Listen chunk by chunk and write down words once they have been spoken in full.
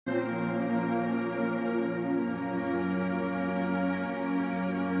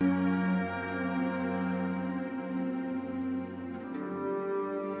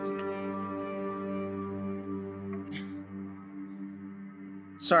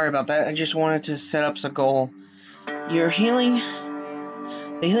Sorry about that. I just wanted to set up a goal. Your healing...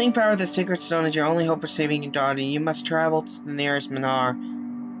 The healing power of the Sacred Stone is your only hope for saving your daughter. You must travel to the nearest Minar.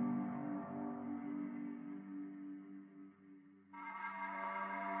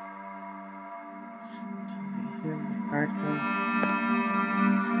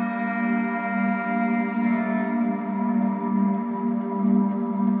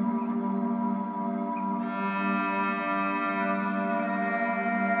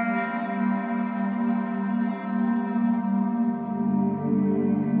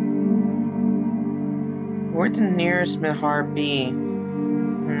 Where'd the nearest Mihar be?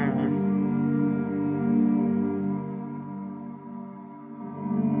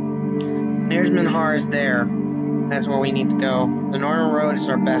 Nearest Mihar is there. That's where we need to go. The Northern Road is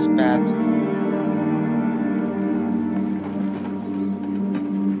our best bet.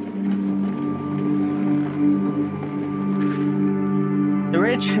 The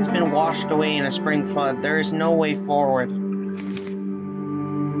ridge has been washed away in a spring flood. There is no way forward.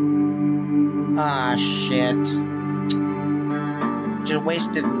 Ah, shit. Just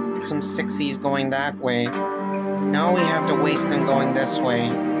wasted some 60s going that way. Now we have to waste them going this way.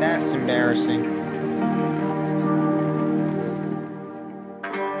 That's embarrassing.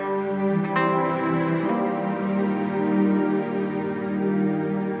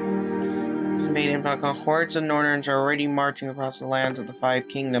 Invading Balkan. Hordes of Northerns are already marching across the lands of the Five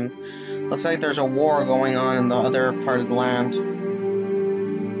Kingdoms. Looks like there's a war going on in the other part of the land.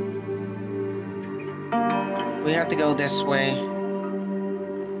 We have to go this way.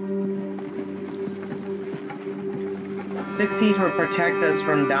 60s will protect us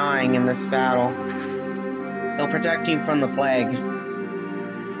from dying in this battle. They'll protect you from the plague.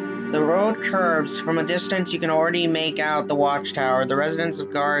 The road curves. From a distance, you can already make out the watchtower. The residents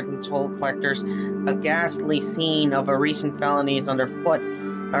of guards and toll collectors. A ghastly scene of a recent felony is underfoot.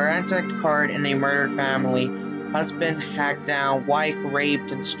 A ransacked cart and a murdered family. Husband hacked down, wife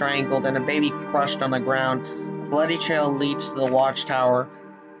raped and strangled, and a baby crushed on the ground. A bloody trail leads to the watchtower.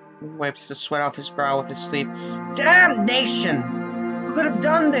 He wipes the sweat off his brow with his sleeve. Damnation! Who could have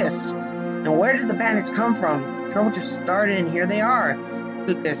done this? And where did the bandits come from? Trouble just started and here they are.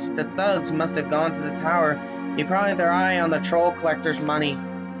 Look at this. The thugs must have gone to the tower. They probably had their eye on the troll collector's money.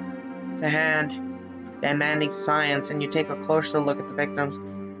 To hand, demanding science, and you take a closer look at the victims.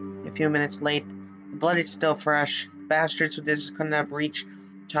 A few minutes late, the blood is still fresh. The bastards who did this couldn't have reached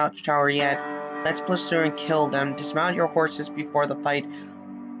the watchtower yet. Let's pursue and kill them. Dismount your horses before the fight.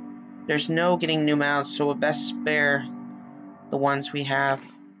 There's no getting new mounts, so we'll best spare the ones we have.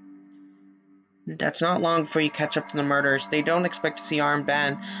 That's not long before you catch up to the murderers. They don't expect to see armed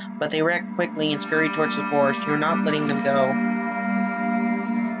band, but they react quickly and scurry towards the forest. You're not letting them go.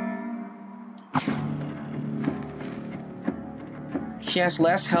 She has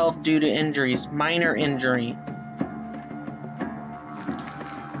less health due to injuries. Minor injury.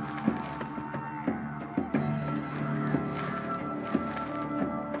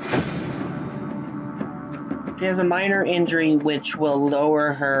 She has a minor injury which will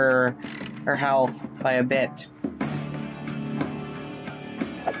lower her health by a bit.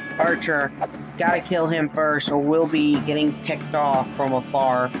 Archer, gotta kill him first or we'll be getting picked off from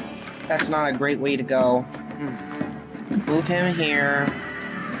afar. That's not a great way to go. Move him here.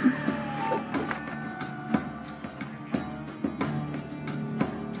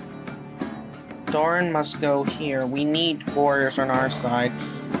 Doran must go here. We need warriors on our side.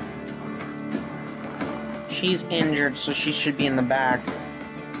 She's injured, so she should be in the back.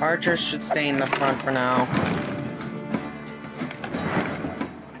 Archers should stay in the front for now.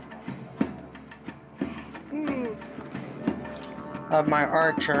 Of my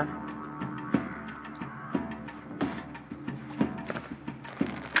archer.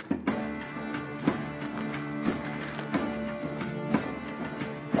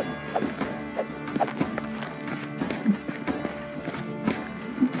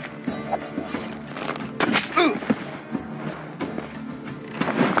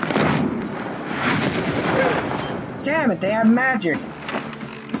 Damn it, they have magic!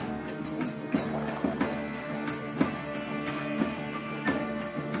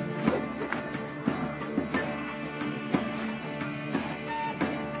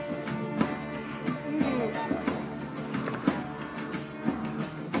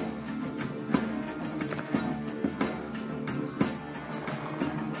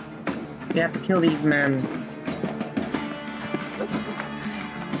 We have to kill these men.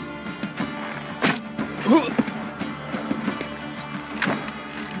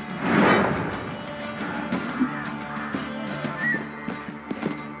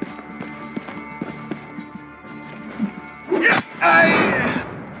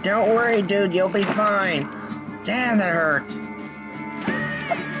 Don't worry, dude, you'll be fine. Damn, that hurt.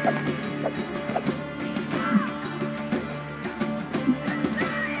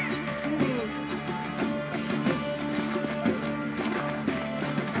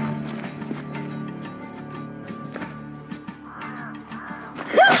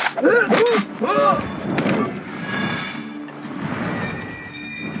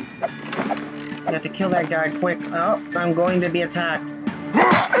 You have to kill that guy quick. Oh, I'm going to be attacked.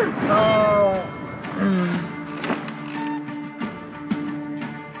 Oh.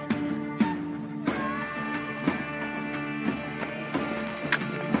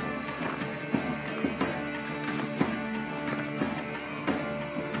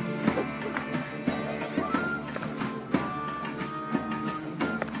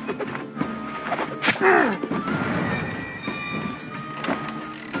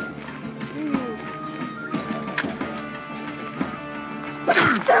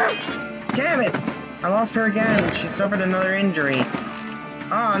 Damn it! I lost her again. She suffered another injury.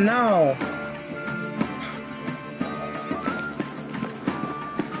 Oh no!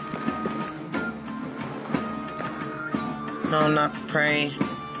 No, not prey.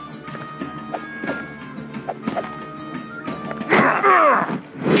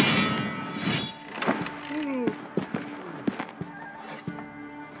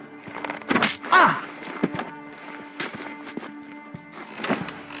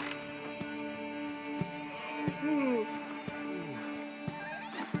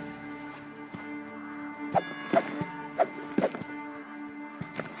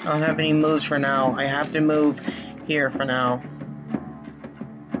 I don't have any moves for now. I have to move here for now.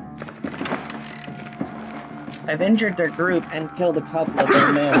 I've injured their group and killed a couple of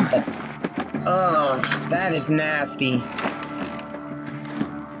their men, but... oh, that is nasty.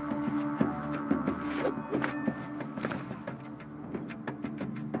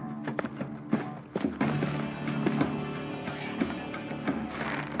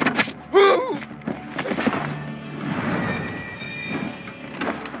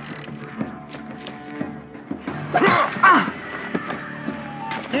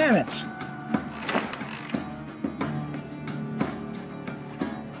 Damn it!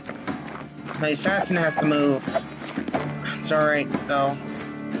 My assassin has to move. It's alright, though.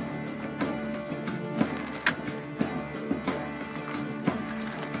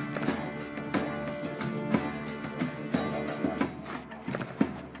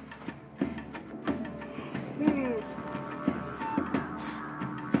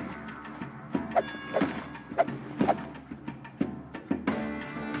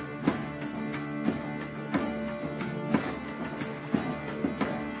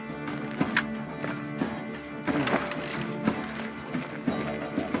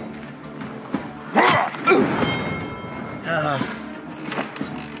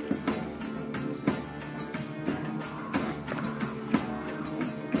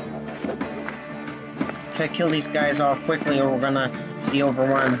 Gotta kill these guys off quickly or we're gonna be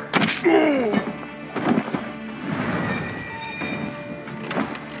overrun.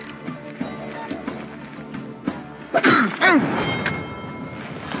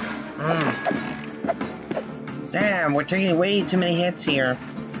 Damn, we're taking way too many hits here.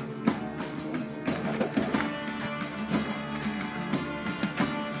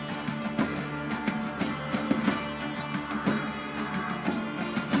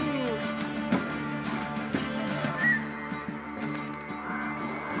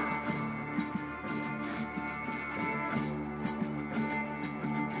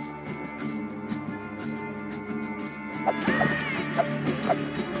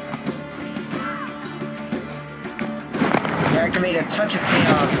 Activate a touch of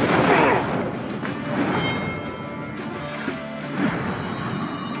chaos.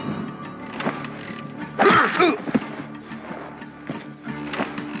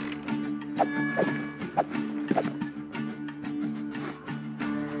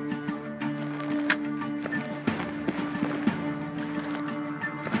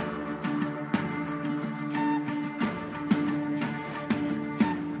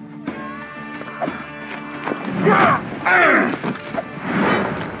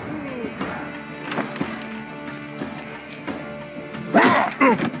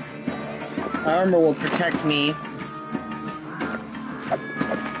 Armor will protect me.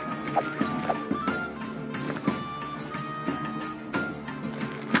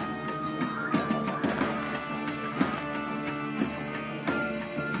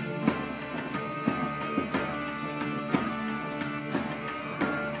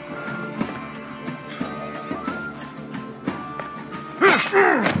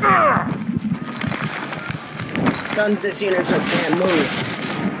 Stuns this unit so it can't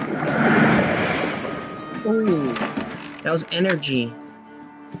move. Ooh, that was energy.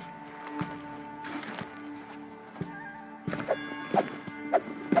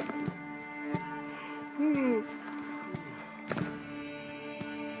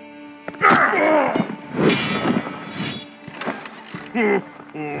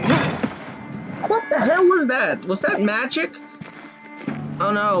 What the hell was that? Was that magic?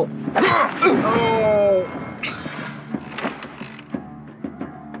 Oh no. Oh.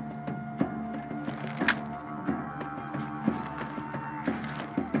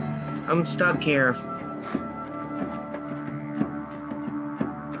 I'm stuck here.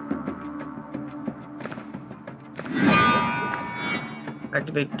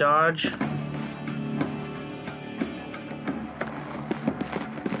 Activate dodge.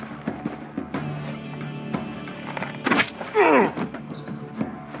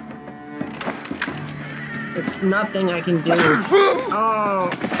 It's nothing I can do. Oh.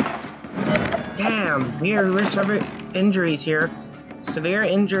 Damn. We're severe injuries here. Severe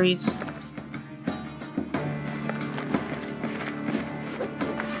injuries.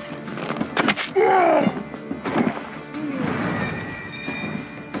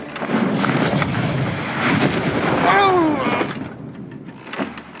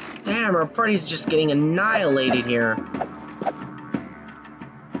 Damn, our party's just getting annihilated here.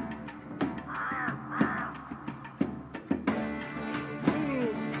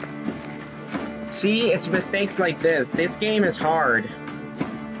 See, it's mistakes like this. This game is hard.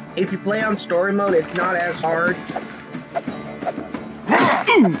 If you play on story mode, it's not as hard.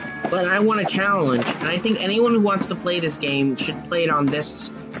 But I want a challenge, and I think anyone who wants to play this game should play it on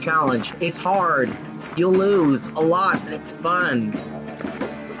this challenge. It's hard. You'll lose a lot, but it's fun.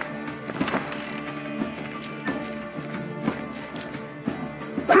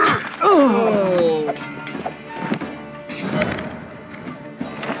 Oh!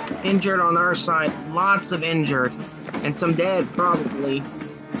 Injured on our side. Lots of injured. And some dead, probably.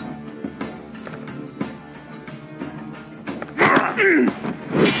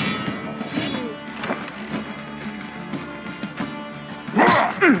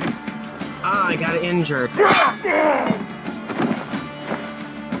 Ah, I got injured.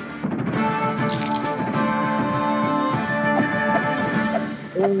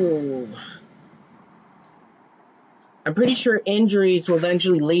 Oh. I'm pretty sure injuries will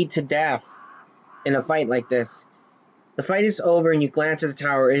eventually lead to death in a fight like this. The fight is over and you glance at the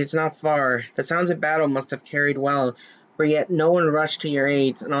tower. It is not far. The sounds of battle must have carried well, for yet no one rushed to your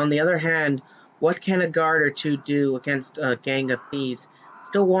aids. And on the other hand, what can a guard or two do against a gang of thieves?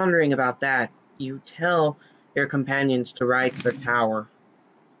 Still wondering about that, you tell your companions to ride to the tower.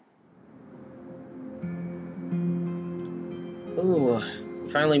 Ooh,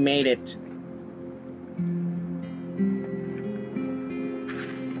 finally made it.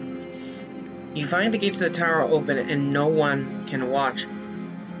 You find the gates of the tower open and no one can watch.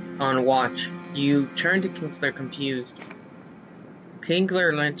 On watch, you turn to Kingsler confused.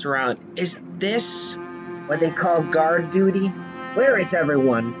 Kingsler looks around. Is this what they call guard duty? Where is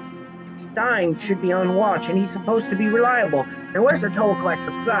everyone? Stein should be on watch and he's supposed to be reliable. And where's the toll collector,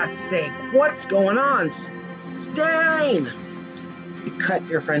 for God's sake? What's going on? Stein! You cut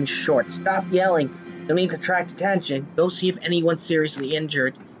your friend short. Stop yelling. You'll need to attract attention. Go see if anyone's seriously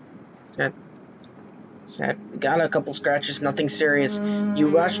injured. Got a couple scratches, nothing serious. You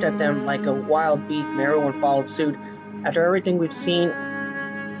rushed at them like a wild beast and everyone followed suit. After everything we've seen,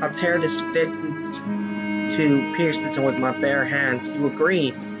 I'll tear this fit to pierce this with my bare hands. You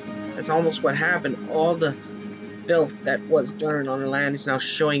agree? That's almost what happened. All the filth that was dirt on the land is now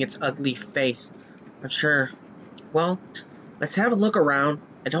showing its ugly face. But sure. Well, let's have a look around.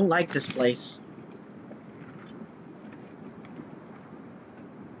 I don't like this place.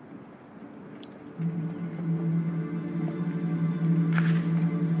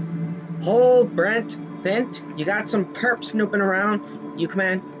 Hold, Brent. Fint, you got some perps snooping around. You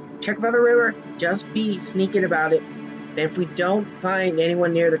command, check by the river. Just be sneaking about it. And if we don't find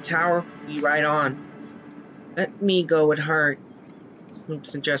anyone near the tower, we ride on. Let me go with Hart. Snoop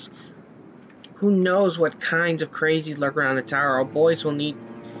suggests. Who knows what kinds of crazies lurk around the tower. Our boys will need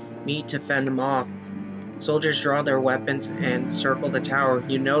me to fend them off. Soldiers draw their weapons and circle the tower.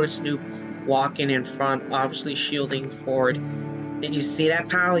 You notice Snoop walking in front, obviously shielding Horde. Did you see that,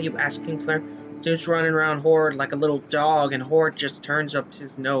 pal? You asked Kingsler. Snoop's running around Horde like a little dog, and Horde just turns up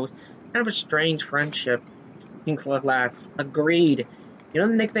his nose. Kind of a strange friendship. Kingsler laughs. Agreed. You know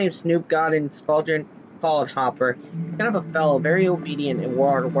the nickname Snoop got in Skuldron? Call it Hopper. He's kind of a fellow, very obedient and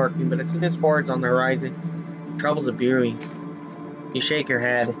hard-working, but as soon as Horde's on the horizon, trouble's a brewing. You shake your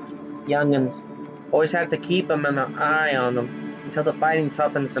head. Young'uns. Always have to keep an eye on them until the fighting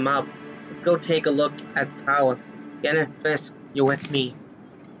toughens them up. go take a look at the tower. Get Fisk, you're with me.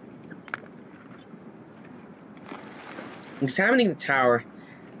 Examining the tower,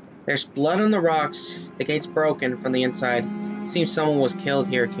 there's blood on the rocks. The gate's broken from the inside. It seems someone was killed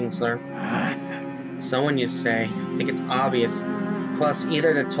here, Kingsler. Someone, you say? I think it's obvious. Plus,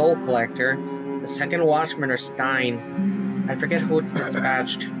 either the toll collector, the second watchman, or Stein. I forget who it's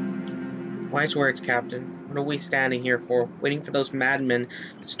dispatched. Wise words, Captain. What are we standing here for? Waiting for those madmen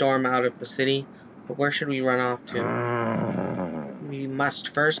to storm out of the city? But where should we run off to? We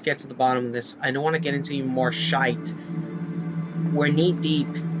must first get to the bottom of this. I don't want to get into more shite. We're knee-deep,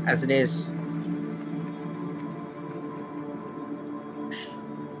 as it is.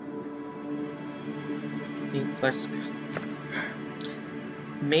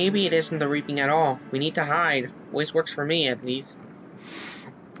 Maybe it isn't the reaping at all. We need to hide. Always works for me, at least.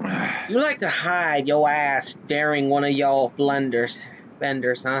 You like to hide your ass daring one of your vendors,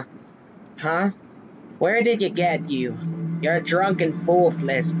 huh? Huh? Where did you get you? You're a drunken fool,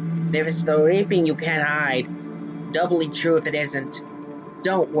 Flisk. And if it's the reaping, you can't hide. Doubly true if it isn't.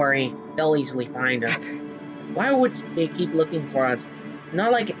 Don't worry, they'll easily find us. Why would they keep looking for us?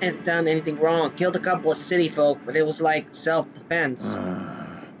 Not like I've done anything wrong. Killed a couple of city folk, but it was like self-defense.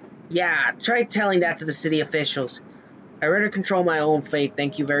 Yeah, try telling that to the city officials. I'd rather control my own fate,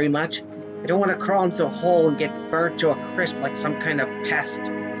 thank you very much. I don't want to crawl into a hole and get burnt to a crisp like some kind of pest.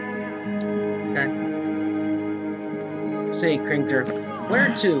 Okay. Say, Cringer,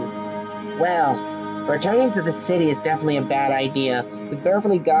 where to? Well, returning to the city is definitely a bad idea. We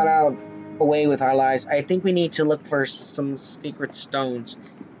barely got away with our lives. I think we need to look for some secret stones.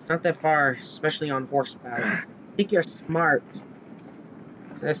 It's not that far, especially on horseback. I think you're smart.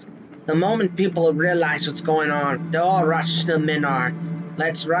 The moment people realize what's going on, they'll all rush to the Minar.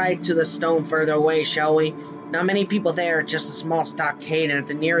 Let's ride to the stone further away, shall we? Not many people there, just a small stockade, and at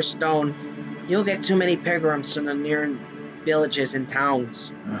the nearest stone, you'll get too many pilgrims from the near villages and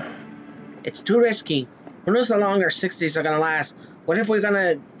towns. It's too risky. Who knows how long our 60s are gonna last? What if we're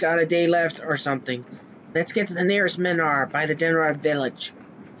got a day left or something? Let's get to the nearest Minar by the Denrad village.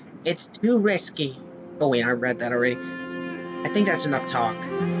 It's too risky. Oh wait, I read that already. I think that's enough talk.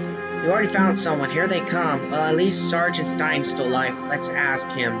 You already found someone. Here they come. Well, at least Sergeant Stein's still alive. Let's ask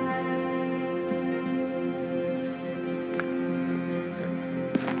him.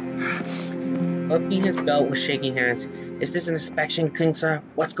 Opening his belt with shaking hands. Is this an inspection, Kingsler?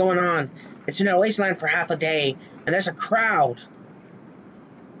 What's going on? It's been a wasteland for half a day, and there's a crowd.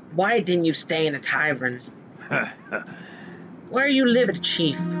 Why didn't you stay in a tavern? Where you live,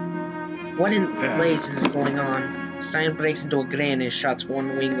 Chief? What in blazes is going on? Stein breaks into a grin and shuts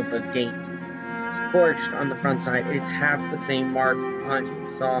one wing of the gate. Scorched on the front side, it's half the same mark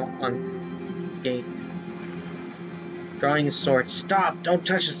you saw on the gate. Drawing his sword. Stop! Don't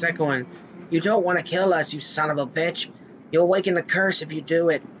touch the second one. You don't want to kill us, you son of a bitch. You'll awaken the curse if you do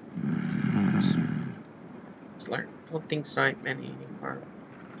it. I don't think Stein meant any harm.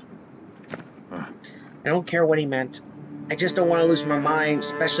 I don't care what he meant. I just don't want to lose my mind,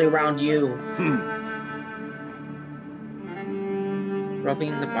 especially around you.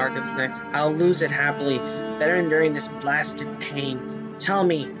 Rubbing the bark of his neck. I'll lose it happily. Better enduring this blasted pain. Tell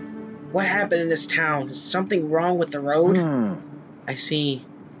me, what happened in this town? Is something wrong with the road? I see.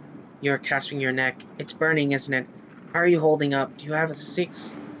 You're clasping your neck. It's burning, isn't it? How are you holding up? Do you have a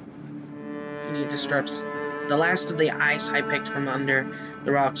 6? You need the strips. The last of the ice I picked from under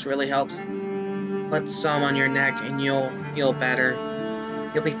the rocks really helps. Put some on your neck and you'll feel better.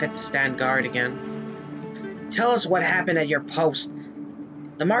 You'll be fit to stand guard again. Tell us what happened at your post.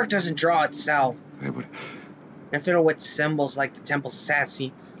 The mark doesn't draw itself. I fiddle with symbols like the temple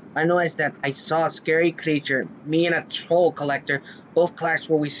Sassy. I noticed that I saw a scary creature. Me and a troll collector both collapsed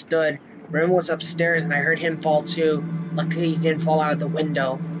where we stood. Rim was upstairs and I heard him fall too. Luckily he didn't fall out of the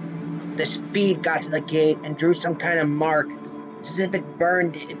window. The speed got to the gate and drew some kind of mark. It's as if it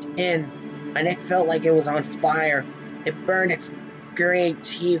burned it in. My neck felt like it was on fire. It burned its gray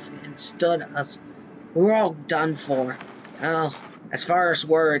teeth and stood us. We were all done for. Well, as far as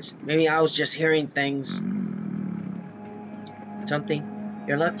words, maybe I was just hearing things. Something.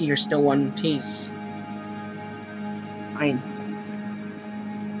 You're lucky you're still one piece. Fine.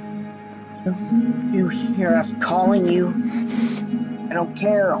 You hear us calling you? I don't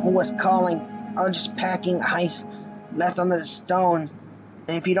care who was calling. I was just packing ice left on the stone.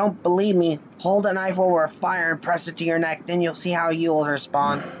 And if you don't believe me, hold a knife over a fire and press it to your neck. Then you'll see how you'll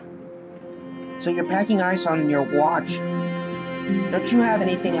respond. So you're packing ice on your watch. Don't you have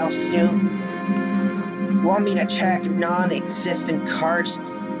anything else to do? You want me to check non-existent cards?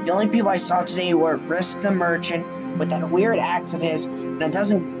 The only people I saw today were Risk the Merchant with that weird axe of his and a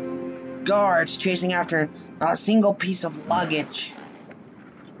dozen guards chasing after not a single piece of luggage.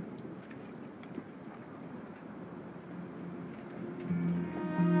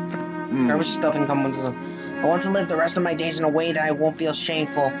 Garbage stuff encumbrances. I want to live the rest of my days in a way that I won't feel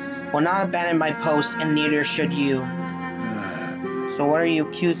shameful. Will not abandon my post, and neither should you. So what are you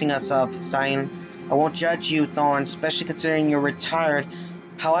accusing us of, Stein? I won't judge you, Thorn, especially considering you're retired.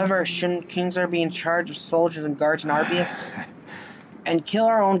 However, shouldn't Kingsler be in charge of soldiers and guards in Arbius? And kill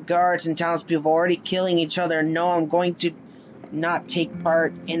our own guards and townspeople already killing each other? No, I'm going to not take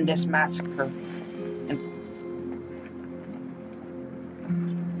part in this massacre. And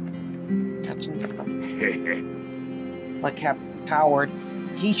like Captain Coward,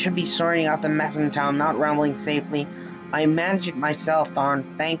 he should be sorting out the mess in town, not rambling safely. I manage it myself,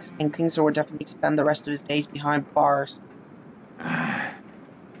 Thorn. Thanks, and Kingsler will definitely spend the rest of his days behind bars.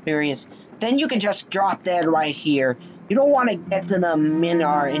 Furious. Then you can just drop dead right here. You don't want to get to the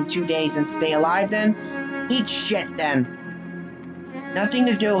Minar in 2 days and stay alive then? Eat shit then. Nothing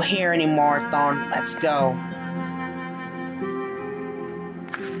to do here anymore, Thorn. Let's go.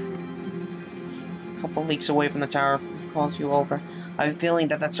 A couple leagues away from the tower, calls you over. I have a feeling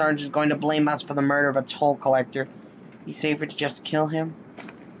that sergeant is going to blame us for the murder of a toll collector. Be safer to just kill him.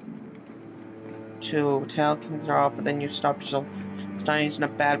 To tell Kingsler off, and then you stop yourself. Stein isn't a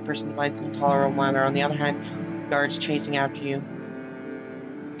bad person to find some tolerable manner. On the other hand, guards chasing after you.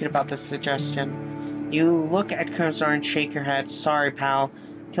 Forget about this suggestion. You look at Kingsler and shake your head. Sorry, pal.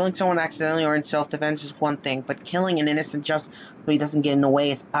 Killing someone accidentally or in self-defense is one thing, but killing an innocent just so he doesn't get in the way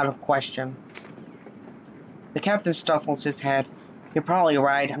is out of question. The captain snuffles his head. You're probably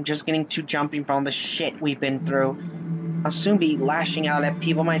right. I'm just getting too jumpy from all the shit we've been through. I'll soon be lashing out at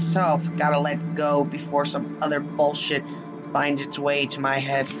people myself. Gotta let go before some other bullshit finds its way to my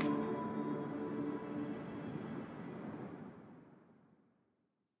head.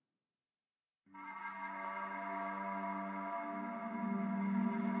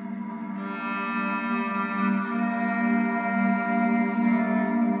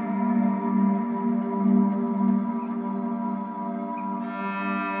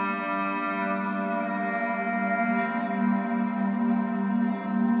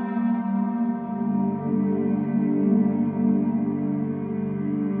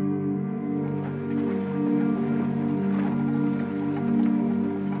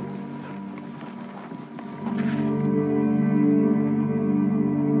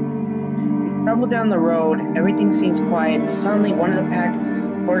 Travel down the road, everything seems quiet. Suddenly, one of the pack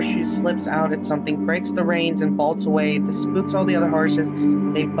horseshoes slips out at something, breaks the reins, and bolts away. This spooks all the other horses.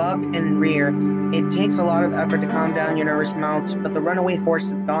 They buck and rear. It takes a lot of effort to calm down your nervous mounts, but the runaway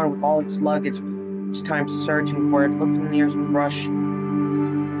horse is gone with all its luggage. It's time searching for it. Look for the nearest brush. You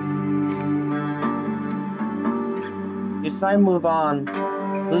decide to move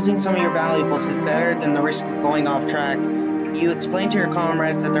on. Losing some of your valuables is better than the risk of going off track. You explain to your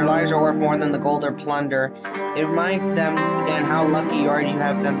comrades that their lives are worth more than the gold or plunder. It reminds them again how lucky you are you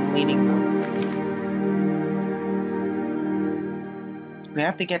have them leading them. We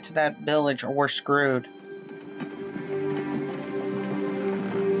have to get to that village or we're screwed.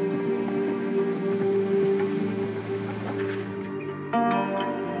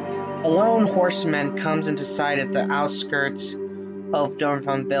 A lone horseman comes into sight at the outskirts of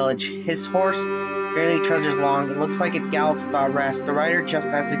Dornfeld village. His horse barely trudges along. It looks like it gallops without rest. The rider,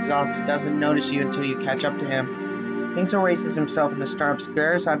 just as exhausted, doesn't notice you until you catch up to him. Kingsler raises himself in the stirrups,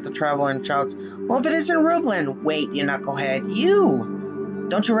 stares at the traveler, and shouts, "Well, if it isn't Rublin!" "Wait, you knucklehead, you!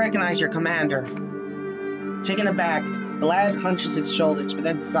 Don't you recognize your commander?" Taken aback, the lad hunches his shoulders, but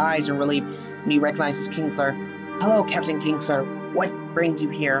then sighs in relief when he recognizes Kingsler. "Hello, Captain Kingsler. What brings you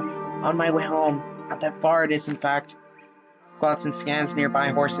here?" "On my way home. Not that far it is, in fact." Go and scans nearby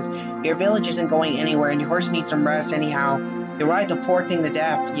horses. "Your village isn't going anywhere, and your horse needs some rest anyhow. You ride the poor thing to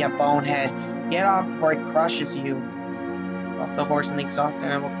death, you bonehead. Get off before it crushes you." Off the horse and the exhausted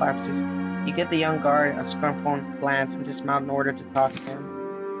animal collapses. You get the young guard a scornful glance and dismount in order to talk to him.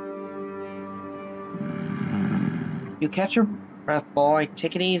 "You catch your breath, boy.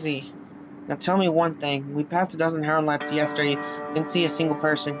 Take it easy. Now tell me one thing. We passed a dozen Haremlets yesterday. Didn't see a single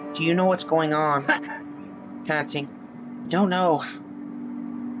person. Do you know what's going on?" Panting. "Don't know.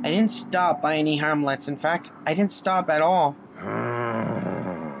 I didn't stop by any Haremlets. In fact, I didn't stop at all."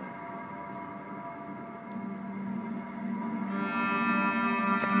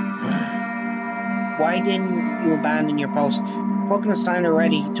 "Why didn't you abandon your post?" "Spoken to Stein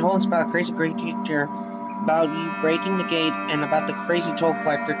already. He told us about a crazy creature, about you breaking the gate, and about the crazy toll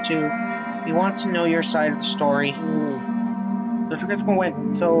collector too. We want to know your side of the story."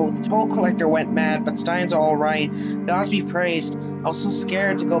 The toll collector went mad, but Stein's alright. Gods be praised. I was so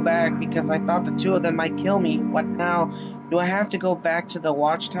scared to go back because I thought the two of them might kill me. What now? Do I have to go back to the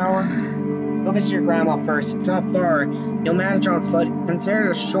watchtower? Go visit your grandma first. It's not far. You'll manage on foot. Consider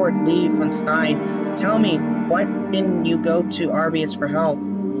it a short leave from Stein. Tell me, why didn't you go to Arbius for help?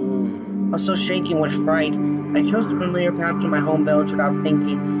 I was so shaking with fright. I chose the familiar path to my home village without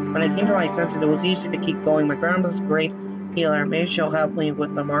thinking. When I came to my senses, it was easy to keep going. My grandma's a great healer. Maybe she'll help me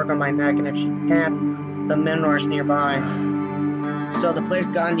with the mark on my neck, and if she can't, the Minor's nearby. So the place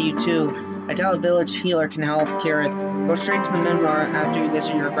got into you too. I doubt a village healer can help cure it. Go straight to the Minor after you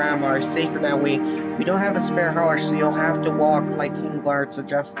visit your grandma. It's safer that way. We don't have a spare horse, so you'll have to walk like King Glard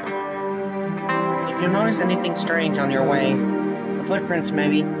suggested. If you notice anything strange on your way, the footprints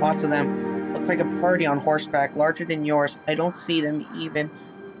maybe, lots of them. Looks like a party on horseback, larger than yours. I don't see them even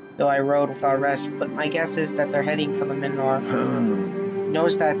though I rode without rest, but my guess is that they're heading for the Minor.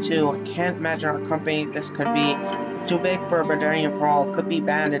 Notice that too. I can't imagine what company this could be. It's too big for a barbarian brawl. Could be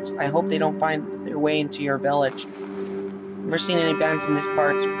bandits. I hope they don't find their way into your village. Never seen any bandits in these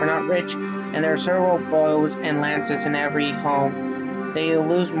parts. We're not rich, and there are several bows and lances in every home. They'll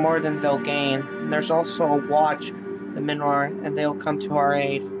lose more than they'll gain. And there's also a watch, the Minor, and they'll come to our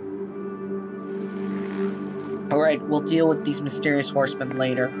aid. Alright, we'll deal with these mysterious horsemen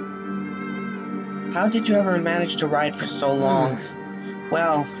later. How did you ever manage to ride for so long?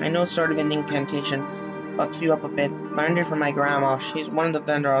 Well, I know sort of an incantation. Bucks you up a bit. Learned it from my grandma. She's one of the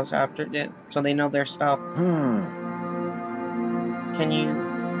vendors after it, so they know their stuff. Can you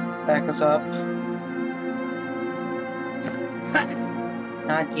back us up?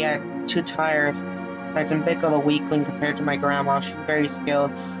 Not yet. Too tired. I can pick on a weakling compared to my grandma. She's very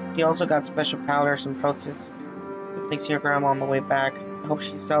skilled. She also got special powders and proteins. If they see your grandma on the way back. I hope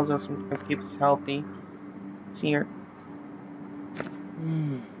she sells us and keep us healthy. See her.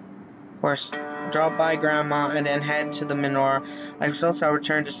 Of course, drop by Grandma and then head to the Minor. I suppose I'll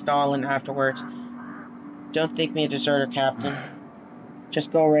return to Stalin afterwards. Don't think me a deserter, Captain.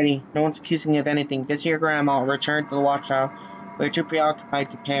 Just go already. No one's accusing me of anything. Visit your Grandma or return to the watchtower. We're too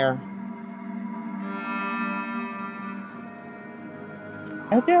preoccupied to care.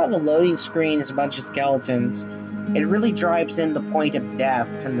 I like how the loading screen is a bunch of skeletons. It really drives in the point of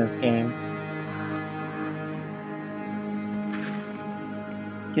death in this game.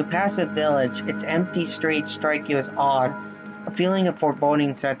 You pass a village. Its empty streets strike you as odd. A feeling of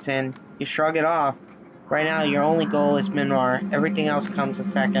foreboding sets in. You shrug it off. Right now, your only goal is Minor. Everything else comes a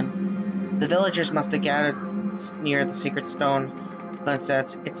second. The villagers must have gathered near the Secret Stone. Clint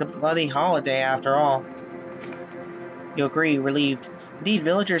says, it's a bloody holiday after all. You agree, relieved. Indeed,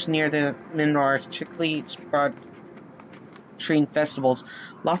 villagers near the Minor typically spread between festivals.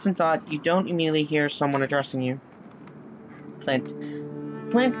 Lawson thought you don't immediately hear someone addressing you.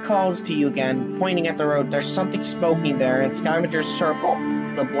 Clint calls to you again, pointing at the road. There's something smoking there, and scavengers circle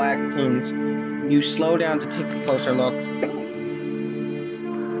the black plumes. You slow down to take a closer look.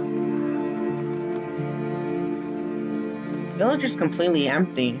 The village is completely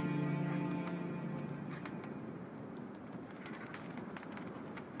empty.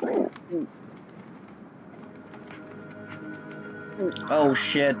 Oh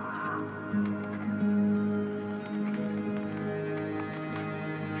shit.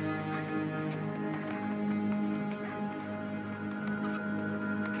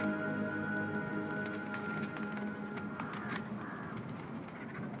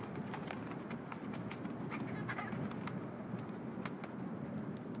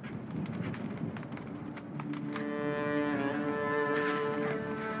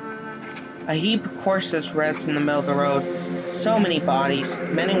 A heap of corpses rests in the middle of the road. So many bodies,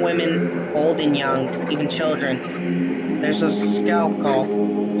 men and women, old and young, even children. There's a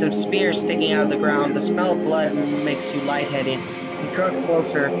scalpel, some spears sticking out of the ground. The smell of blood makes you lightheaded. You shrug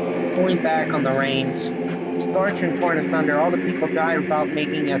closer, pulling back on the reins. Scorched and torn asunder, all the people died without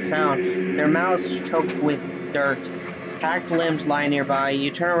making a sound, their mouths choked with dirt. Hacked limbs lie nearby.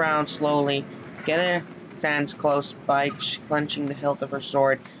 You turn around slowly. Genna stands close by, clenching the hilt of her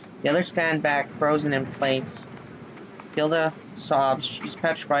sword. The others stand back, frozen in place. Gilda sobs. She's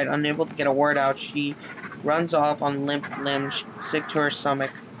petrified, unable to get a word out. She runs off on limp limbs, sick to her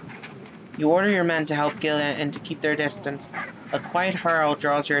stomach. You order your men to help Gilda and to keep their distance. A quiet harrow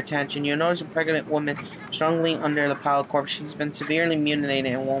draws your attention. You notice a pregnant woman struggling under the pile of corpses. She's been severely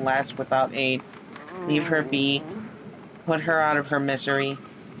mutilated and won't last without aid. Leave her be. Put her out of her misery.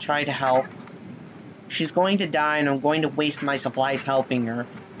 Try to help. She's going to die, and I'm going to waste my supplies helping her.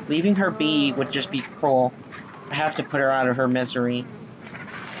 Leaving her be would just be cruel. I have to put her out of her misery.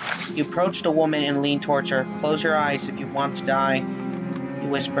 You approach the woman and lean towards her. Close your eyes if you want to die, you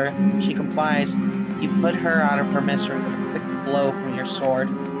whisper. She complies. You put her out of her misery with a quick blow from your sword.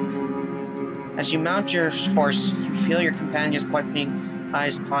 As you mount your horse, you feel your companion's questioning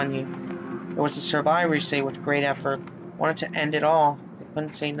eyes upon you. There was a survivor, you say with great effort. Wanted to end it all. I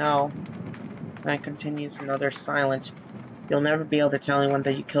couldn't say no. And I continued through another silence. You'll never be able to tell anyone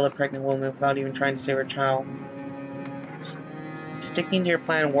that you killed a pregnant woman without even trying to save her child. Sticking to your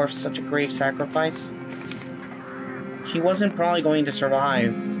plan worth such a grave sacrifice? She wasn't probably going to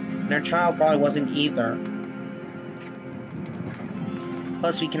survive, and her child probably wasn't either.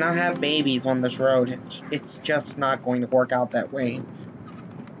 Plus, we cannot have babies on this road. It's just not going to work out that way.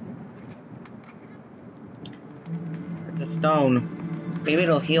 It's a stone. Maybe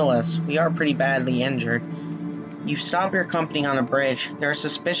it'll heal us. We are pretty badly injured. You stop your company on a bridge. There are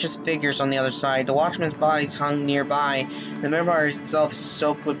suspicious figures on the other side. The watchman's body's hung nearby. The mirror itself is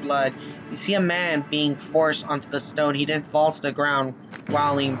soaked with blood. You see a man being forced onto the stone. He then falls to the ground,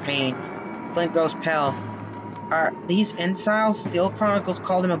 growling in pain. Flint goes pale. Are these inciles? The old chronicles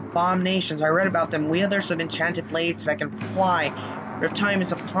call them abominations. I read about them. Wielders of enchanted blades that can fly. Their time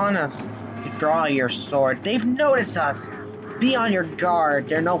is upon us. You draw your sword. They've noticed us. Be on your guard.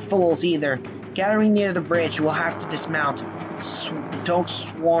 They're no fools either. Gathering near the bridge, we'll have to dismount. Don't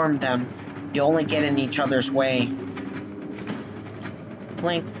swarm them. You'll only get in each other's way.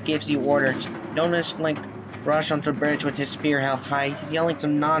 Flink gives you orders. Don't notice Flink rush onto the bridge with his spear held high. He's yelling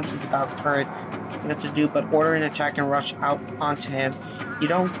some nonsense about courage. What to do but order an attack and rush out onto him. You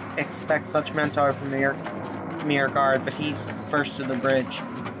don't expect such mentality from your guard, but he's first to the bridge.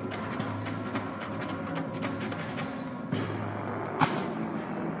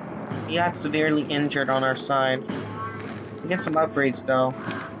 We got severely injured on our side. We get some upgrades though.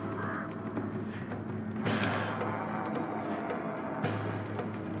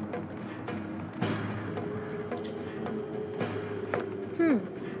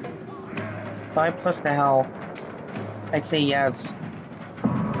 Five plus the health. I'd say yes.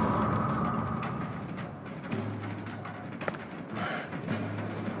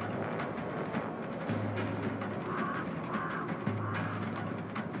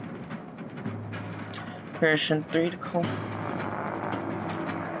 Version 3 to call.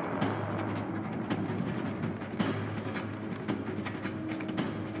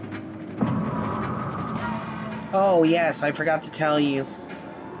 Oh yes, I forgot to tell you.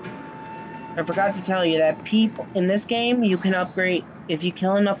 That people in this game, you can upgrade. If you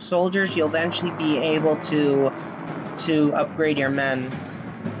kill enough soldiers, you'll eventually be able to upgrade your men.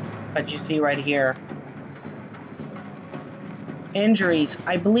 As you see right here. Injuries.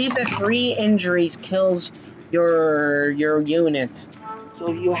 I believe that 3 injuries kills your unit.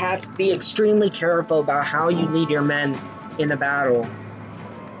 So you have to be extremely careful about how you lead your men in a battle.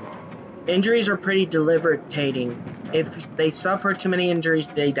 Injuries are pretty debilitating. If they suffer too many injuries,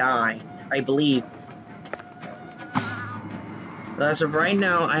 they die, I believe. But as of right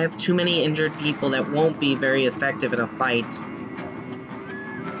now, I have too many injured people that won't be very effective in a fight.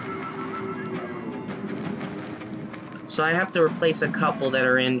 So I have to replace a couple that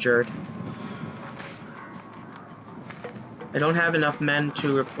are injured. I don't have enough men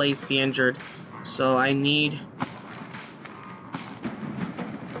to replace the injured, so I need...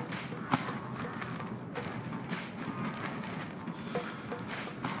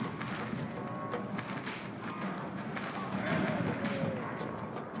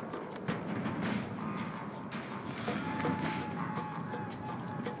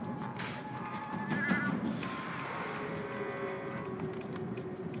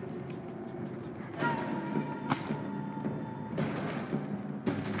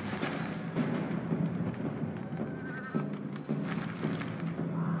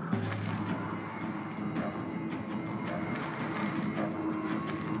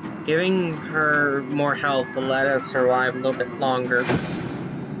 Giving her more health will let us survive a little bit longer.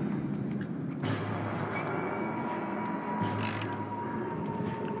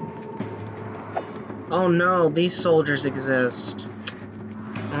 Oh no, these soldiers exist.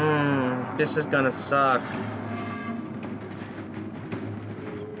 This is gonna suck.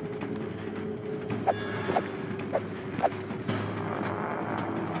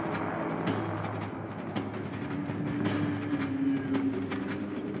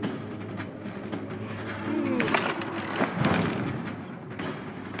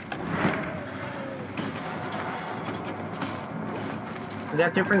 We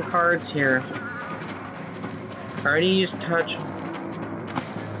got different cards here. I already used Touch.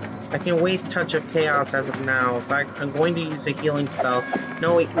 I can waste Touch of Chaos as of now. In fact, I'm going to use a healing spell.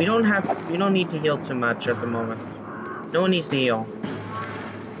 No, we don't need to heal too much at the moment. No one needs to heal.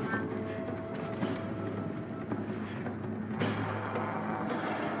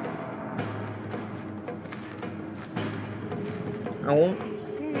 No.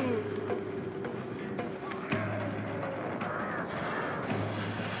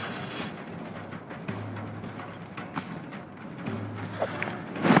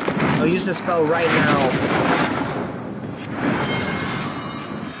 I'll use the spell right now.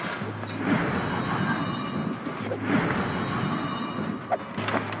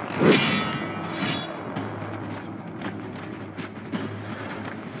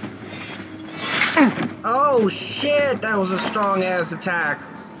 Oh shit, that was a strong ass attack.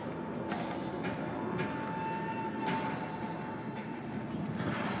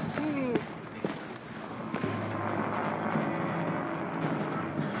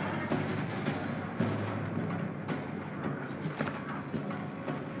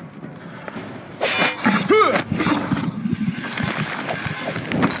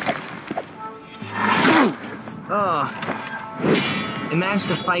 It managed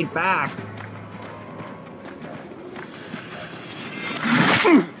to fight back.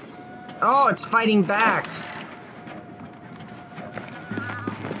 Oh, it's fighting back.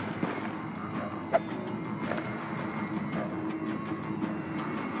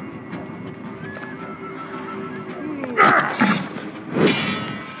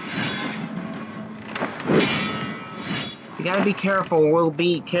 You gotta be careful, we'll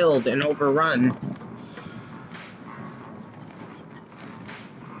be killed and overrun.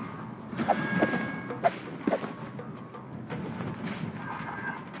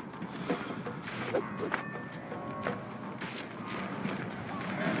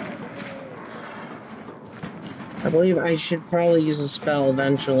 I believe I should probably use a spell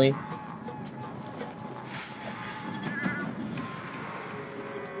eventually.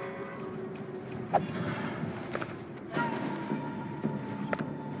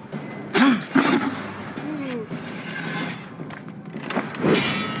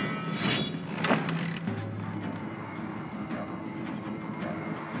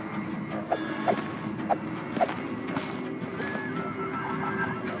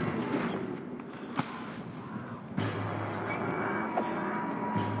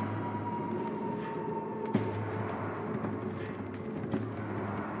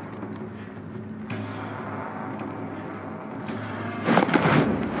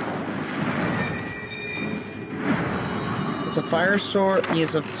 Use a fire sword,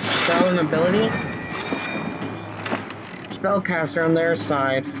 use a spell and ability. Spellcaster on their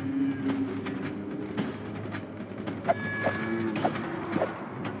side.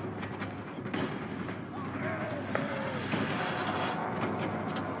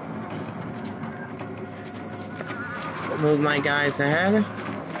 Move my guys ahead.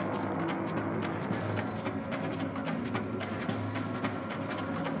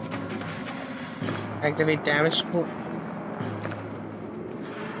 Activate damage.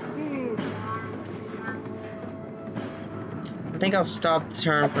 I think I'll stop the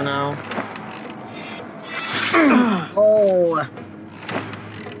turn for now. Oh!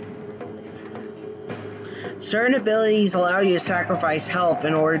 Certain abilities allow you to sacrifice health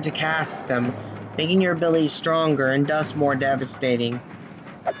in order to cast them, making your abilities stronger and thus more devastating.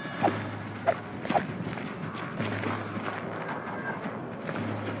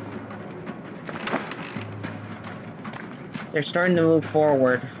 They're starting to move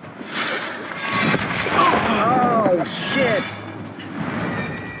forward. Oh, shit!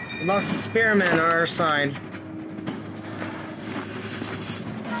 We lost a spearman on our side.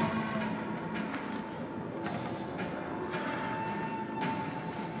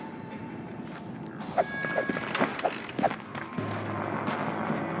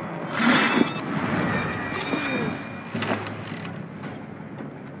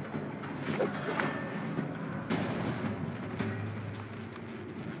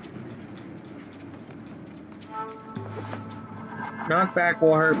 Knockback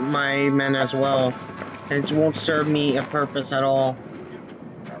will hurt my men as well, and it won't serve me a purpose at all.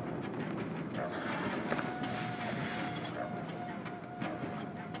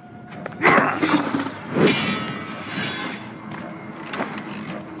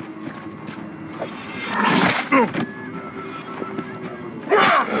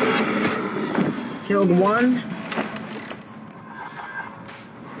 Killed one.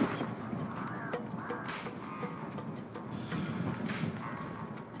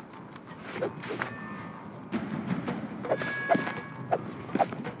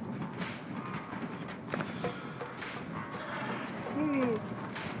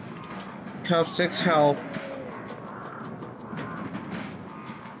 Cost 6 health.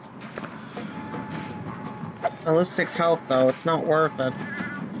 I lose 6 health though, it's not worth it.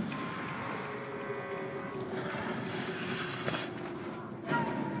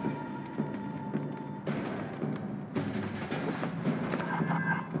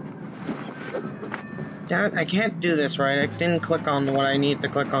 Damn it, I can't do this right. I didn't click on what I need to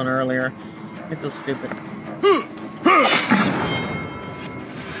click on earlier. I feel stupid.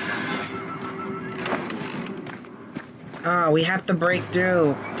 Oh, we have to break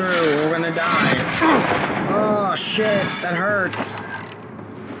through. We're gonna die. Oh, shit. That hurts.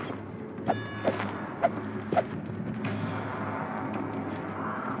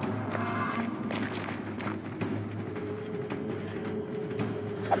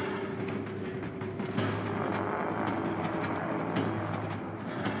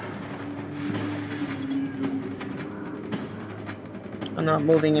 I'm not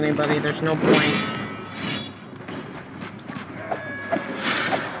moving anybody. There's no point.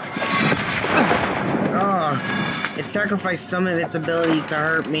 It sacrificed some of its abilities to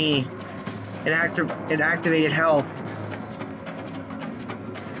hurt me. It activated health.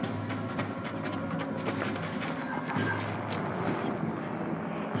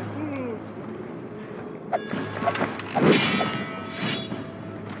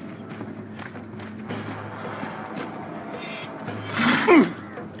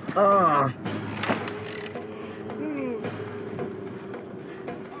 Oh.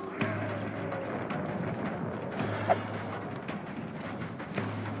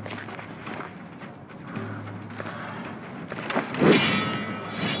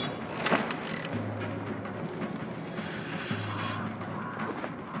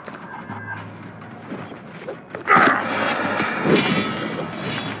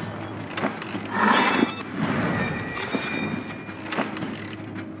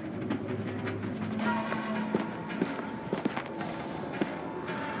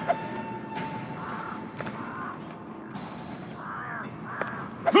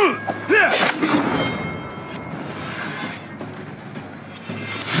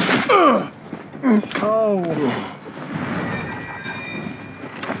 Oh.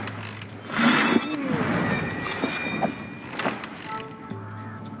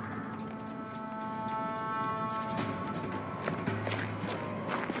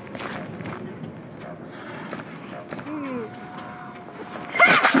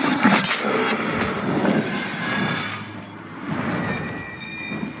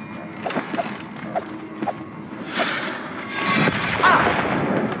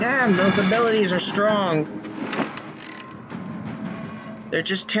 Damn, those abilities are strong. They're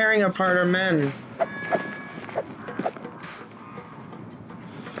just tearing apart our men.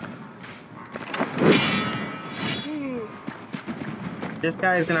 This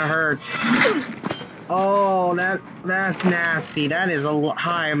guy's gonna hurt. Oh, that's nasty. That is a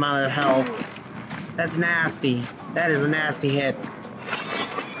high amount of health. That's nasty. That is a nasty hit.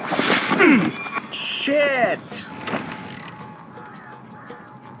 Shit!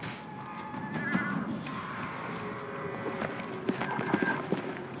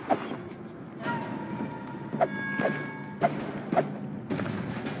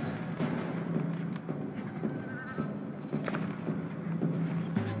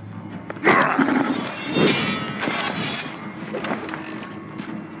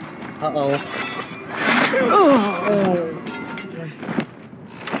 Uh-oh. Oh.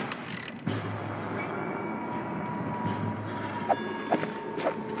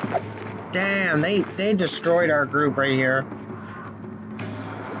 Damn, they destroyed our group right here.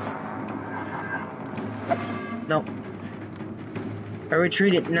 No. I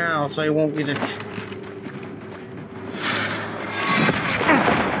retreated now, so I won't get attacked.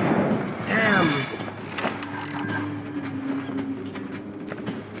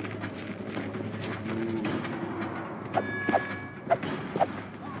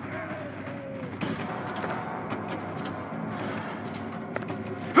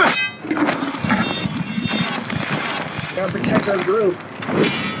 Gotta protect our group.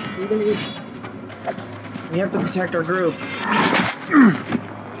 We have to protect our group.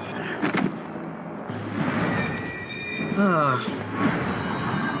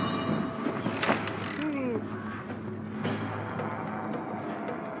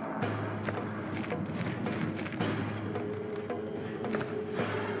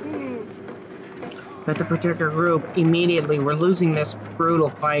 We have to protect our group immediately. We're losing this brutal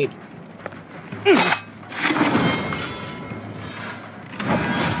fight.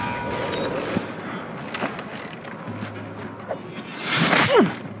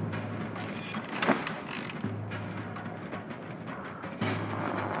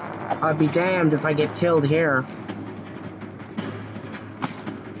 I'd be damned if I get killed here.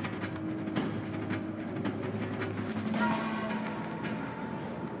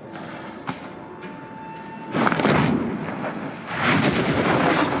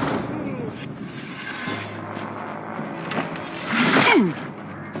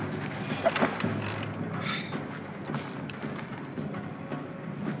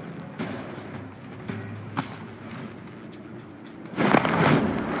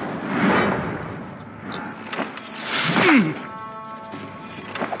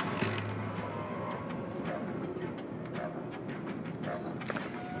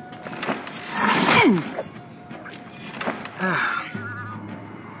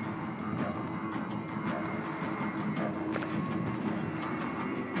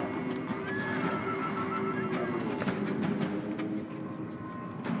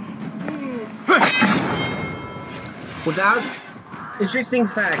 Without interesting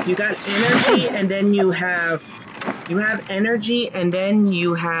fact, you got energy and then you have energy and then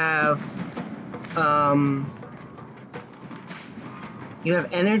you have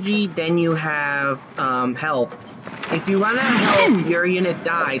energy, then you have health. If you run out of health, your unit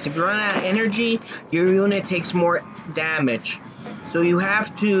dies. If you run out of energy, your unit takes more damage. So you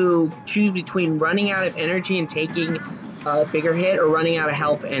have to choose between running out of energy and taking a bigger hit, or running out of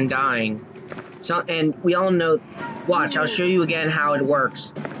health and dying. So, and we all know. Watch, I'll show you again how it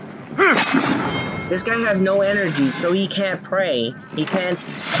works. This guy has no energy, so he can't pray. He can't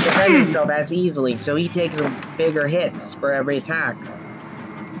defend himself as easily, so he takes bigger hits for every attack.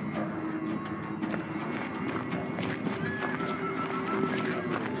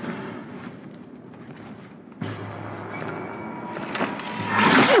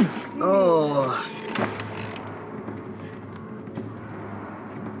 Oh.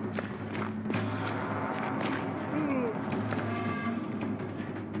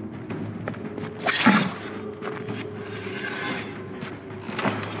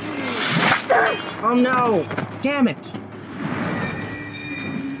 Oh no! Damn it!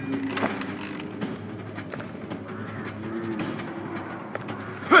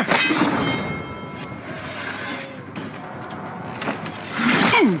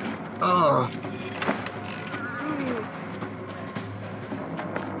 Oh.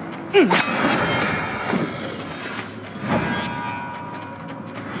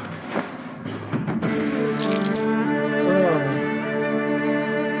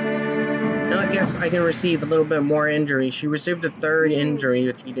 I can receive a little bit more injury. She received a 3rd injury,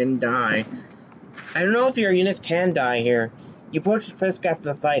 but she didn't die. I don't know if your units can die here. You approached Fisk after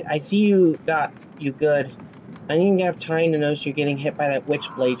the fight. I see you got you good. I didn't have time to notice you're getting hit by that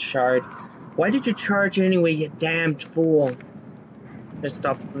Witchblade shard. Why did you charge anyway, you damned fool? Just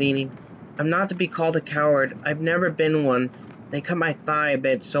stop bleeding. I'm not to be called a coward. I've never been one. They cut my thigh a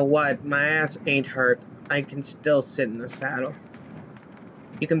bit, so what? My ass ain't hurt. I can still sit in the saddle.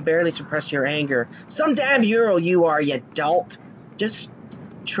 You can barely suppress your anger. Some damn hero you are, you dolt! Just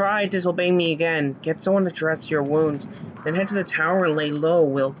try disobeying me again. Get someone to dress your wounds. Then head to the tower and lay low.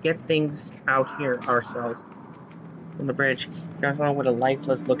 We'll get things out here ourselves. On the bridge, you're found with a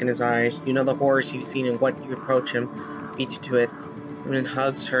lifeless look in his eyes. You know the horrors you've seen and what you approach him. Beats you to it. Ronan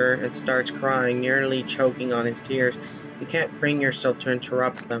hugs her and starts crying, nearly choking on his tears. You can't bring yourself to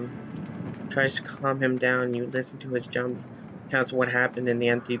interrupt them. Tries to calm him down. You listen to his jump. Counts what happened in the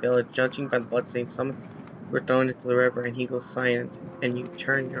empty village. Judging by the bloodstains, some were thrown into the river, and he goes silent, and you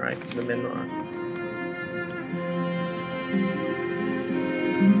turn your eyes to the Minotaur.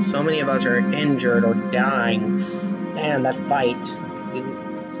 So many of us are injured or dying. Damn, that fight.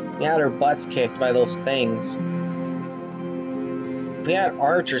 We had our butts kicked by those things. If we had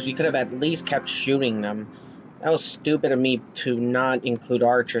archers, we could have at least kept shooting them. That was stupid of me to not include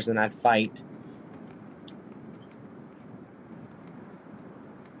archers in that fight.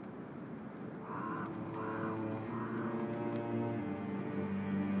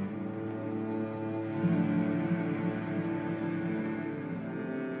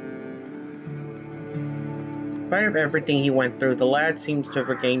 In spite of everything he went through, the lad seems to have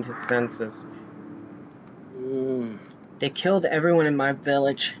regained his senses. They killed everyone in my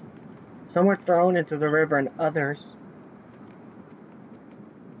village. Some were thrown into the river and others...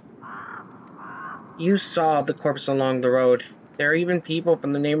 You saw the corpse along the road. There are even people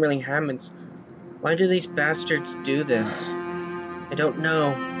from the neighboring hamlets. Why do these bastards do this? I don't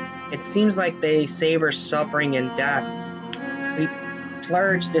know. It seems like they savor suffering and death. We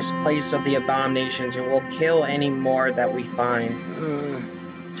purge this place of the abominations and we'll kill any more that we find.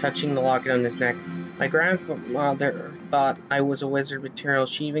 Touching the locket on his neck. My grandmother thought I was a wizard material.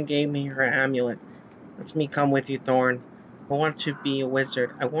 She even gave me her amulet. Lets me come with you, Thorn. I want to be a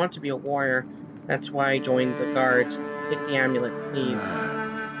wizard. I want to be a warrior. That's why I joined the guards. Take the amulet, please.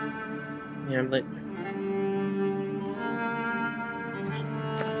 The amulet.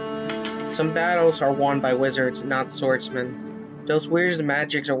 Some battles are won by wizards, not swordsmen. Those wizards and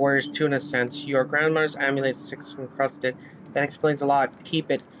magics are warriors too, in a sense. Your grandmother's amulet is 6 encrusted. That explains a lot. Keep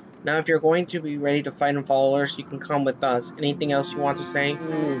it. Now, if you're going to be ready to fight and follow us, you can come with us. Anything else you want to say?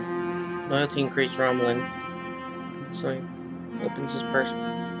 Loyalty increased, rumbling. So he opens his purse.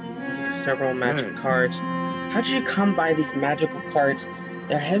 Several magic cards. How did you come by these magical cards?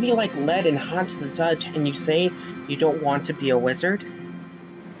 They're heavy like lead and hot to the touch, and you say you don't want to be a wizard?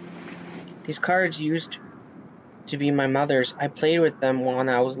 These cards used to be my mother's. I played with them when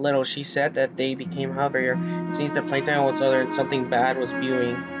I was little. She said that they became heavier. Since the playtime was other and something bad was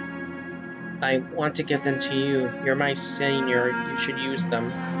brewing. I want to give them to you. You're my senior. You should use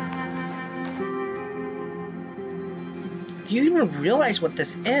them. Do you even realize what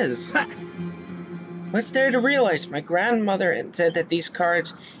this is? What's there to realize? My grandmother said that these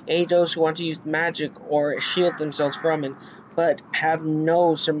cards aid those who want to use magic or shield themselves from it, but have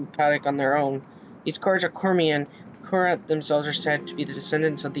no sympathetic on their own. These cards are Cormian. Kurat themselves are said to be the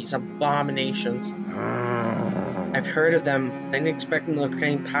descendants of these abominations. I've heard of them. I didn't expect them to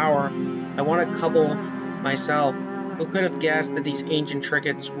claim power. I want a couple myself. Who could have guessed that these ancient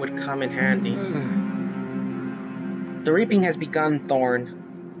trinkets would come in handy? The reaping has begun, Thorn.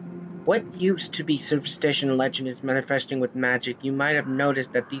 What used to be superstition and legend is manifesting with magic. You might have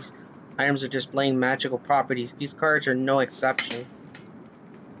noticed that these items are displaying magical properties. These cards are no exception.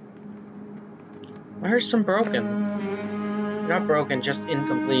 Why are some broken? They're not broken, just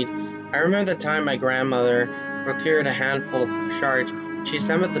incomplete. I remember the time my grandmother procured a handful of shards. She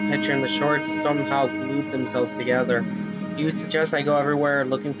assembled the picture and the shards somehow glued themselves together. You suggest I go everywhere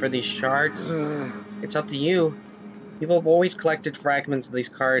looking for these shards? It's up to you. People have always collected fragments of these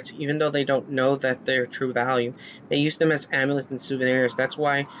cards, even though they don't know that they're true value. They use them as amulets and souvenirs. That's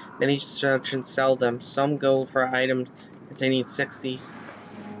why many merchants sell them. Some go for items containing 60s.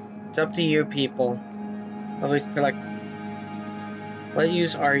 It's up to you, people. Always collect. What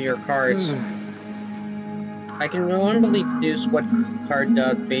use are your cards? I can normally deduce what card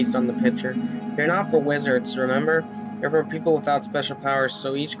does based on the picture. They're not for wizards, remember? They're for people without special powers,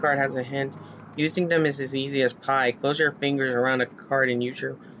 so each card has a hint. Using them is as easy as pie. Close your fingers around a card and use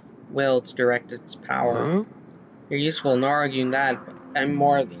your will to direct its power. You're useful, no arguing that, but I'm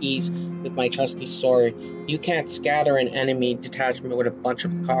more at ease with my trusty sword. You can't scatter an enemy detachment with a bunch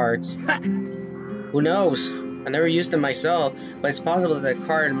of cards. Who knows? I never used them myself, but it's possible that a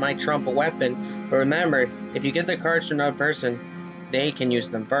card might trump a weapon. But remember, if you give the cards to another person, they can use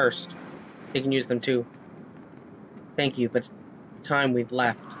them first. They can use them too. Thank you, but it's time we've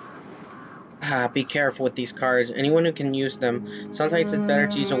left. Be careful with these cards. Anyone who can use them. Sometimes it's better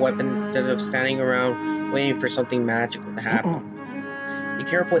to use a weapon instead of standing around waiting for something magical to happen. Be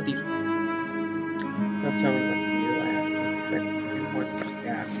careful with these. Don't tell me what to do. I expect more than just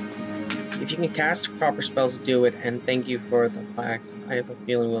gas. If you can cast proper spells, do it. And thank you for the plaques. I have a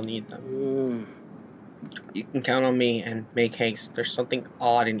feeling we'll need them. You can count on me and make haste. There's something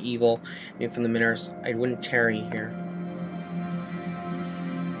odd and evil from the mirrors. I wouldn't tarry here.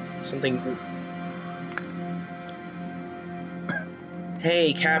 Something.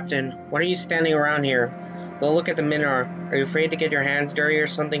 Hey, Captain, what are you standing around here? Go look at the Minotaur. Are you afraid to get your hands dirty or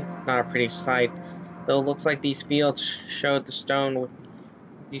something? It's not a pretty sight. Though it looks like these fields showed the stone with...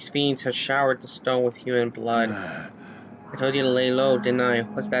 These fiends have showered the stone with human blood. I told you to lay low, didn't I?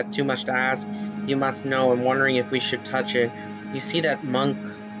 Was that too much to ask? You must know. I'm wondering if we should touch it. You see that monk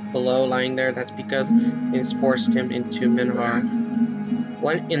below lying there? That's because it's forced him into Minotaur.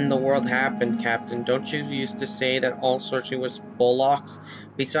 What in the world happened, Captain? Don't you used to say that all sorcery was bullocks?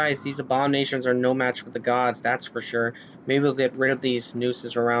 Besides, these abominations are no match for the gods, that's for sure. Maybe we'll get rid of these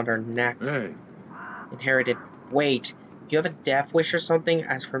nooses around our necks. Hey. Inherited. Wait, do you have a death wish or something?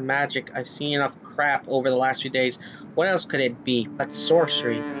 As for magic, I've seen enough crap over the last few days. What else could it be but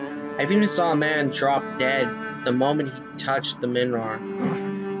sorcery? I even saw a man drop dead the moment he touched the Minotaur.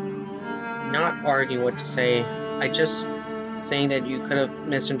 Not arguing what to say. I just... saying that you could have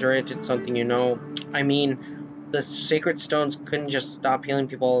misinterpreted something, you know. I mean, the sacred stones couldn't just stop healing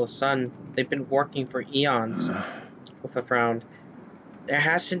people all of a sudden. They've been working for eons. With a frown. There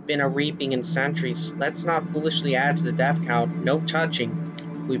hasn't been a reaping in centuries. Let's not foolishly add to the death count. No touching.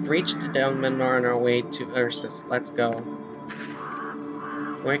 We've reached the Down Minotaur on our way to Ursus. Let's go.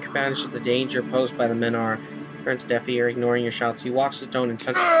 Warwick advantage of the danger posed by the Minotaur. Turns a deaf ear, ignoring your shouts. You watch the stone and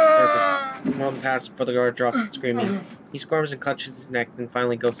touch the surface. One pass before the guard drops screaming. He squirms and clutches his neck, then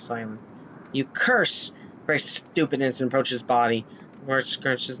finally goes silent. You curse! Very stupidness and approaches his body. The guard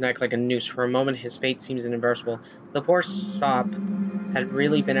scratches his neck like a noose. For a moment, his fate seems irreversible. The poor sop had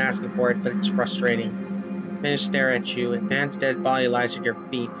really been asking for it, but it's frustrating. Men stare at you. A man's dead body lies at your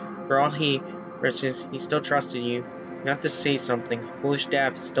feet. For all he risks, he still trusted you. You have to say something. Foolish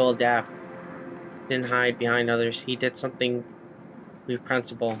death is still a death. Didn't hide behind others. He did something with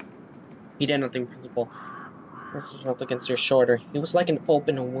principle. He did nothing principle. Pressed himself against your shoulder. He was like an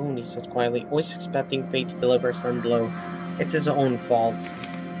open wound, he says quietly, always expecting fate to deliver a sudden blow. It's his own fault.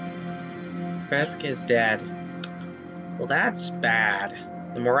 Kresk is dead. Well, that's bad.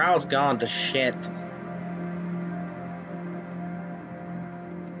 The morale's gone to shit.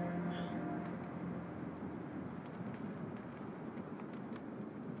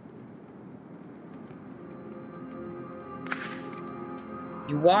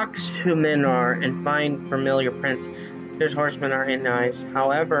 You walk to Minar and find familiar prints. There's horsemen are in eyes.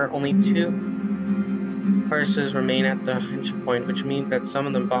 However, only 2 horses remain at the entry point, which means that some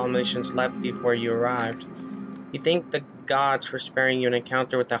of the abominations left before you arrived. You thank the gods for sparing you an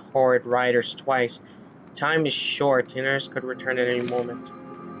encounter with the horrid riders twice. Time is short, and others could return at any moment.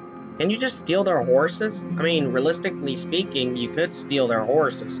 Can you just steal their horses? I mean, realistically speaking, you could steal their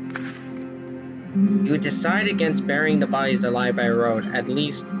horses. You decide against burying the bodies that lie by road. At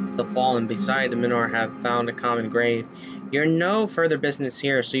least the fallen beside the Minar have found a common grave. You're no further business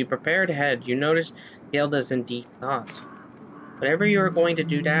here, so you prepare to head. You notice Hilda's in deep thought. Whatever you are going to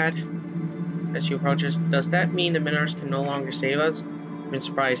do, Dad, as she approaches, does that mean the Minars can no longer save us? I'm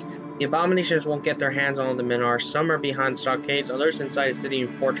surprised. The abominations won't get their hands on the Minars. Some are behind stockades, others inside the city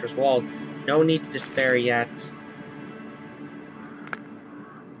and fortress walls. No need to despair yet.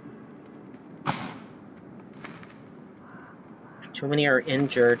 Too many are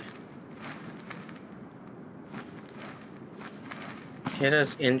injured.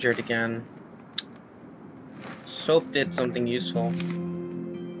 Kidda's injured again. Soap did something useful.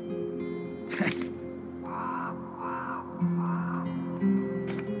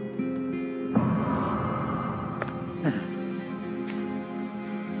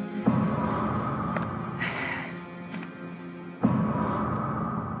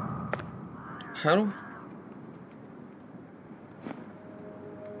 How do...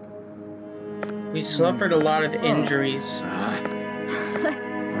 We suffered a lot of injuries.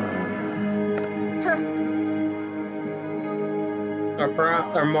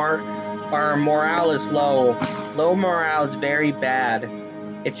 Our morale is low. Low morale is very bad.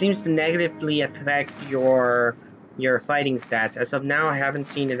 It seems to negatively affect your fighting stats. As of now, I haven't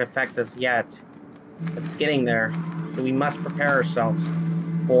seen it affect us yet. But it's getting there. So we must prepare ourselves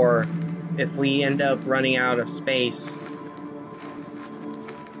for if we end up running out of space.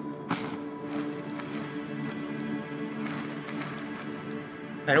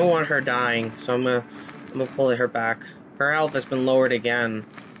 I don't want her dying, so I'm gonna pull her back. Her health has been lowered again.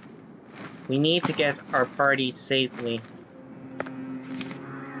 We need to get our party safely.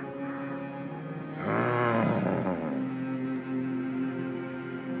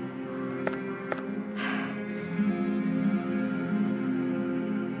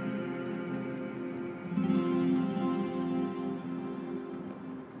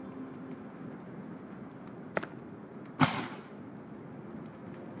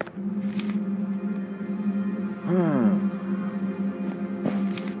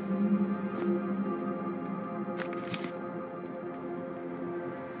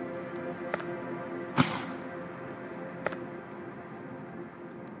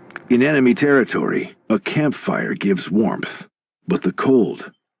 In enemy territory, a campfire gives warmth, but the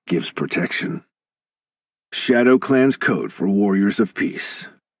cold gives protection. Shadow Clan's code for warriors of peace.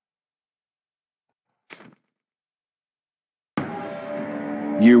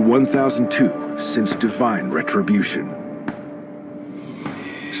 Year 1002 since divine retribution.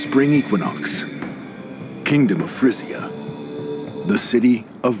 Spring equinox. Kingdom of Frisia. The city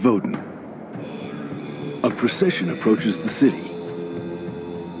of Vodun. A procession approaches the city.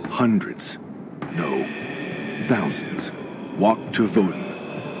 Hundreds, no, thousands, walk to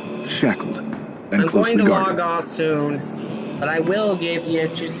Vodun, shackled and closely guarded. I'm going to log off soon, but I will give you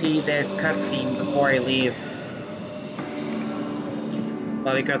to see this cutscene before I leave.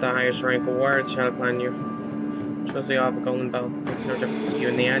 Bodyguard, the highest rank of warrior, Shadow Clan, you chose the offer golden belt. Makes no difference to you.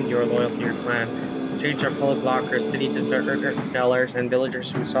 In the end, you are loyal to your clan. Streets are full of blockers, city deserters, and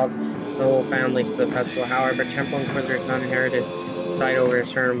villagers who assault the whole families to the festival. However, Temple Inquisitors not inherited side over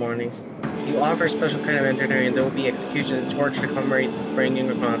ceremonies. You offer a special kind of entertainment. There will be executions, torture to commemorate the spring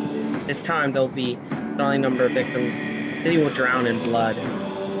equinox. This time there will be a stunning number of victims. The city will drown in blood.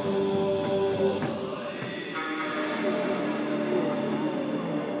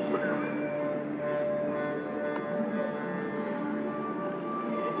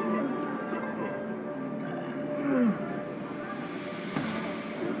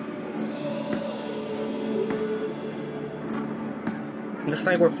 Looks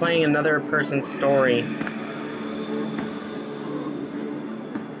like we're playing another person's story.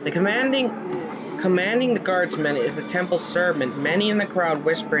 The commanding the guardsmen is a temple servant. Many in the crowd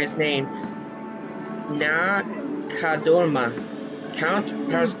whisper his name. Na Kadurma. Count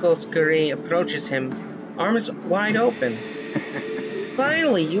Parskoskiri approaches him, arms wide open.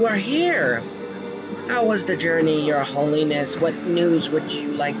 Finally, you are here! How was the journey, Your Holiness? What news would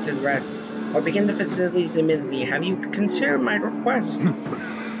you like to rest or begin the festivities immediately? Have you considered my request?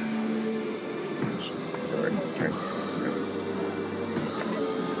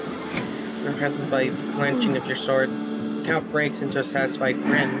 Impressed by the clenching of your sword, Count breaks into a satisfied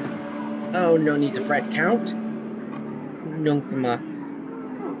grin. Oh, no need to fret, Count. Nunkama.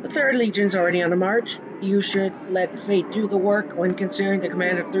 The 3rd Legion's already on the march. You should let fate do the work when considering the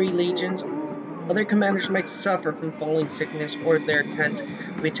command of 3 legions. Other commanders might suffer from falling sickness or their tents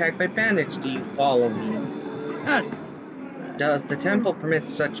be attacked by bandits. Do you follow me? Does the temple permit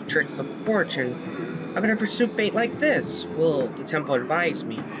such tricks of fortune? How can I pursue fate like this? Will the temple advise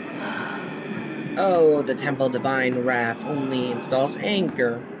me? Oh, the temple divine wrath only installs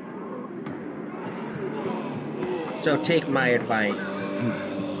anger. So take my advice.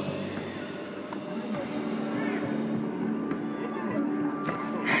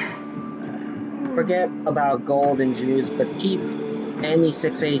 Forget about gold and Jews, but keep any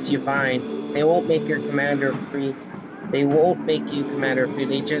 6 ace you find. They won't make your commander free. They won't make you commander of 3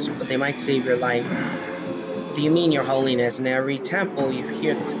 legions, but they might save your life. Do you mean, Your Holiness? In every temple you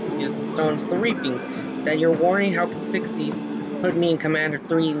hear the stones of the reaping. Is that your warning? How can 60s put me in command of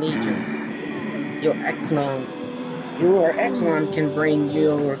 3 legions? Your Exelon can bring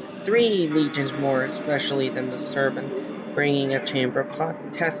your 3 legions more, especially than the servant bringing a chamber pot.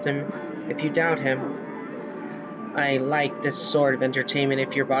 Test him if you doubt him. I like this sort of entertainment.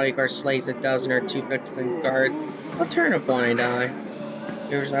 If your bodyguard slays a dozen or 2 vixen guards, I'll turn a blind eye.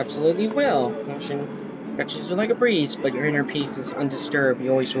 Yours absolutely will. Motion catches you like a breeze, but your inner peace is undisturbed.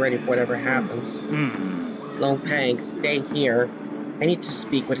 You're always ready for whatever happens. Lone Pang, stay here. I need to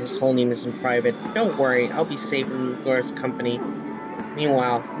speak with His Holiness in private. Don't worry, I'll be safe in Laura's company.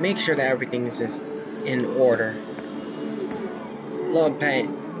 Meanwhile, make sure that everything is in order. Lone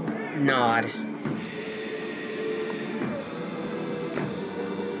Pang, nod.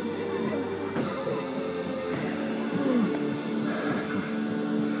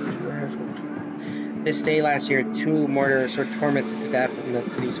 This day last year, 2 murderers were tormented to death in the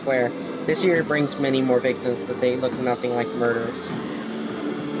city square. This year it brings many more victims, but they look nothing like murderers.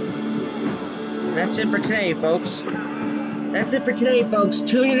 That's it for today, folks. That's it for today, folks.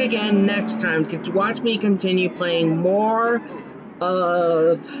 Tune in again next time to watch me continue playing more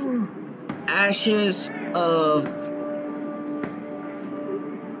of Ashes of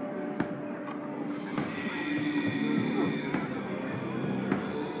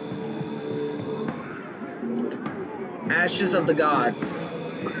the Gods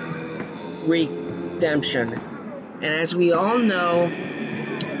Redemption. And as we all know,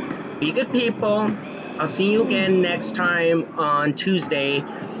 be good people. I'll see you again next time on Tuesday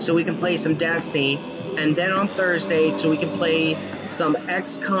so we can play some Destiny, and then on Thursday so we can play some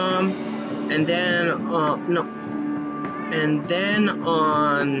XCOM, and then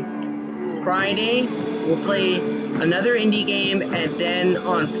on Friday we'll play another indie game, and then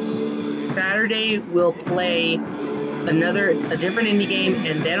on Saturday we'll play a different indie game,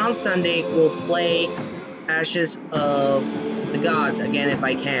 and then on Sunday we'll play Ashes of the Gods again if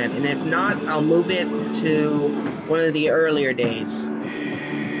I can, and if not, I'll move it to one of the earlier days.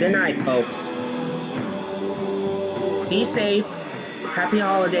 Good night, folks. Be safe, happy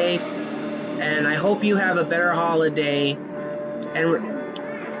holidays, and I hope you have a better holiday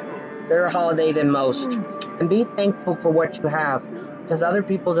than most. And be thankful for what you have, because other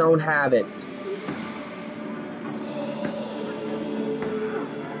people don't have it.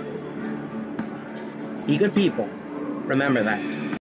 Be good people. Remember that.